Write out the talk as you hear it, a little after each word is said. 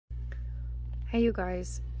Hey you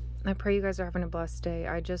guys, I pray you guys are having a blessed day.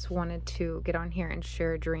 I just wanted to get on here and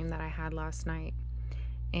share a dream that I had last night.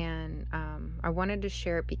 And I wanted to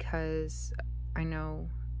share it because I know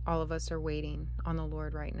all of us are waiting on the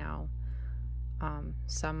Lord right now.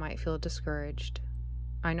 Some might feel discouraged.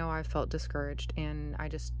 I know I felt discouraged, and I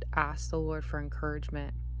just asked the Lord for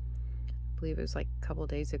encouragement. I believe it was like a couple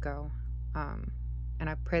days ago. And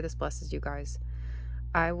I pray this blesses you guys.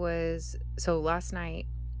 Last night,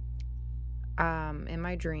 in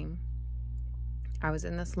my dream, I was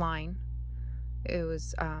in this line. It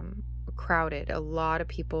was crowded, a lot of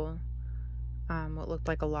people, what looked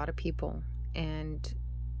like a lot of people, and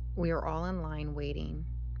we were all in line waiting.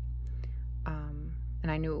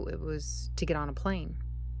 And I knew it was to get on a plane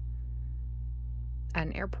at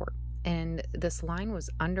an airport. And this line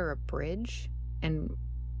was under a bridge, and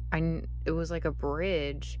it was like a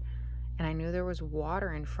bridge, and I knew there was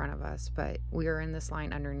water in front of us, but we were in this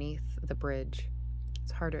line underneath the bridge.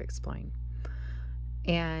 It's hard to explain.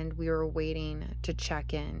 And we were waiting to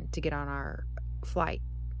check in to get on our flight.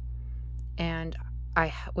 And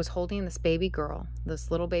I was holding this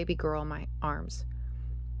little baby girl in my arms.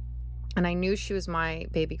 And I knew she was my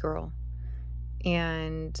baby girl.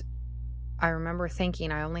 And I remember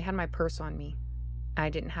thinking I only had my purse on me. I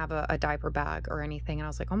didn't have a diaper bag or anything. And I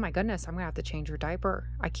was like, oh my goodness, I'm going to have to change her diaper.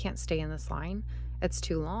 I can't stay in this line. It's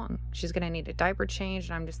too long. She's going to need a diaper change.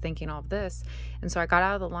 And I'm just thinking all of this. And so I got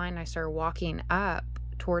out of the line and I started walking up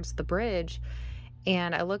towards the bridge.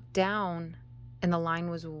 And I looked down and the line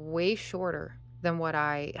was way shorter than what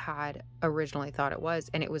I had originally thought it was.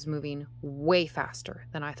 And it was moving way faster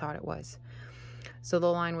than I thought it was. So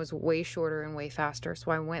the line was way shorter and way faster.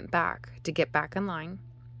 So I went back to get back in line.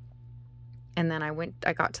 And then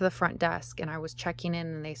I got to the front desk and I was checking in,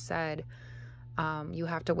 and they said, you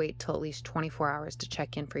have to wait till at least 24 hours to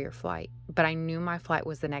check in for your flight. But I knew my flight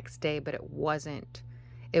was the next day, but it wasn't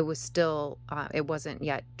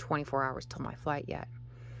yet 24 hours till my flight yet.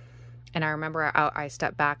 And I remember I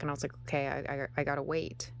stepped back and I was like, okay, I got to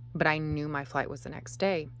wait. But I knew my flight was the next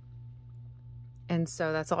day. And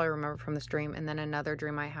so that's all I remember from this dream. And then another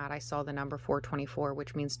dream I had, I saw the number 424,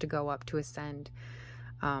 which means to go up, to ascend.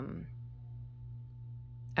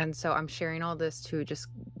 And so I'm sharing all this to just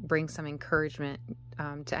bring some encouragement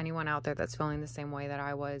to anyone out there that's feeling the same way that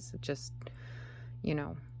I was.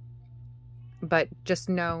 But just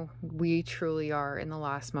know we truly are in the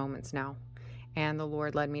last moments now. And the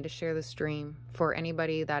Lord led me to share this dream for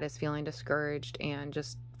anybody that is feeling discouraged, and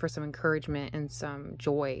just for some encouragement and some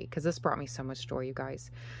joy, because this brought me so much joy, you guys.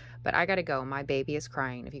 But I gotta go. My baby is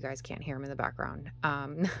crying, if you guys can't hear him in the background.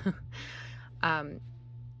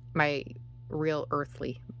 My real earth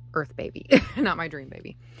baby, not my dream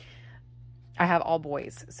baby. I have all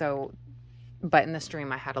boys, but in this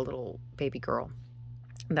dream I had a little baby girl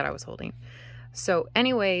that I was holding. So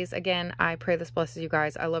anyways, again, I pray this blesses you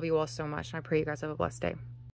guys. I love you all so much, and I pray you guys have a blessed day.